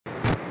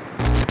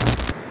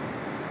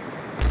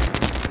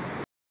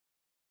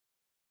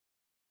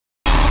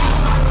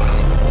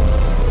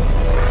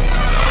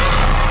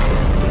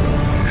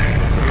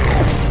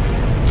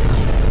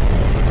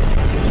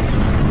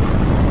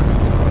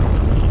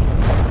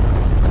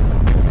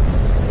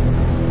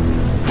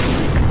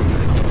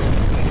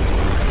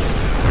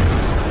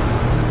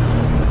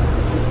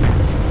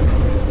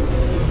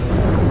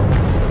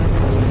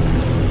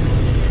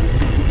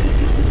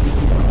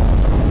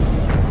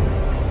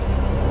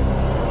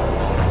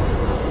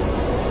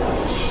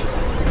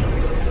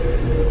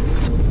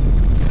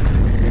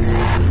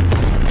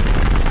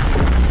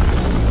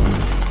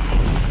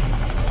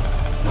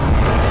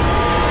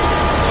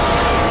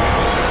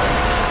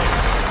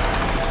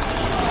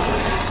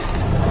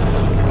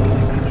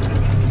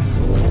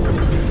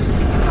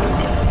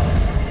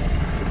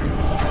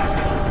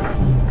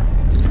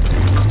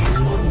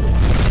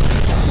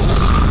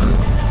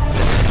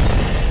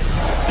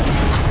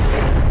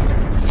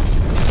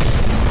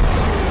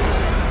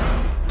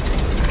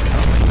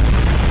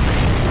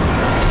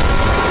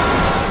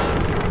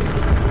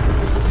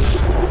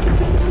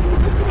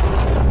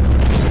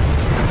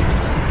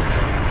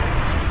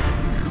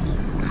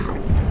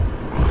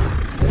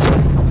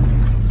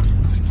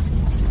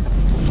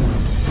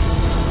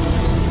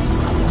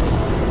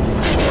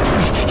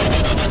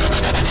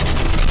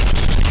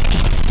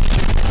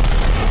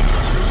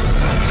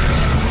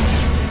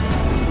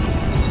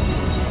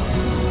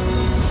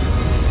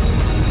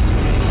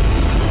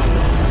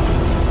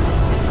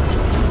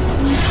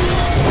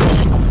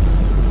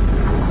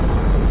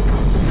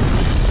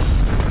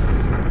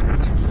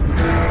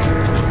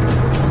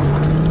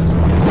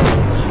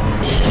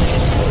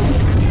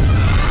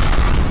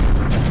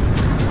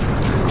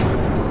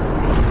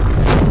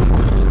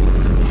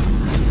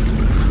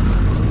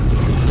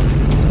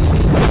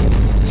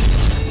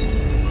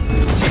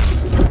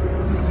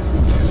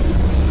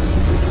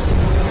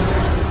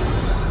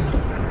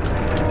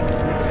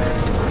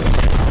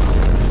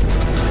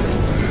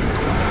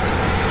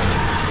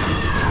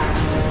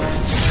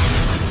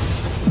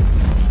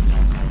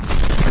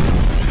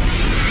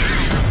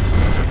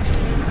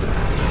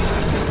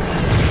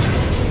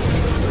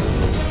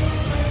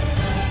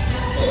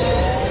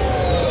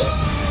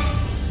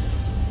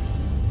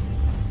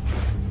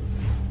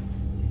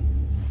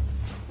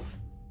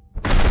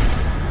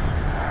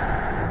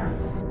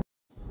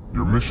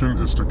mission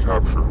is to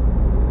capture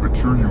the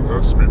Cure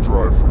USB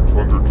drive from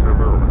Plunger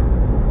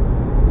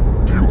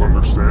Cameraman. Do you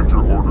understand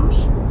your orders,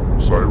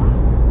 Siren?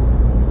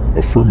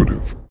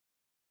 Affirmative.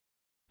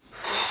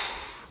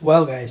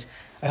 Well guys,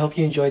 I hope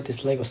you enjoyed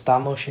this LEGO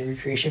stop motion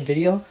recreation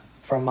video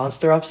from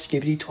Monster Up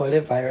Skibidi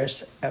Toilet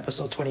Virus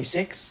episode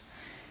 26.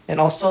 And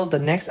also the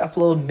next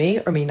upload may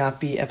or may not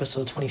be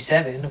episode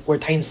 27 where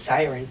Titan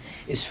Siren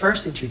is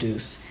first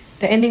introduced.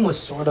 The ending was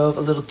sort of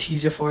a little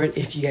teaser for it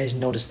if you guys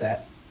noticed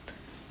that.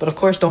 But of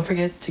course don't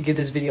forget to give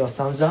this video a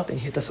thumbs up and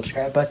hit the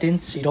subscribe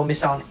button so you don't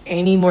miss out on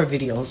any more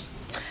videos.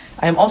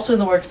 I am also in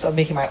the works of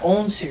making my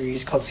own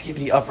series called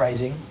Skibidi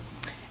Uprising.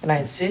 And I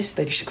insist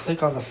that you should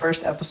click on the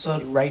first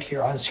episode right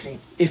here on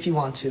screen, if you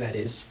want to, that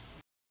is.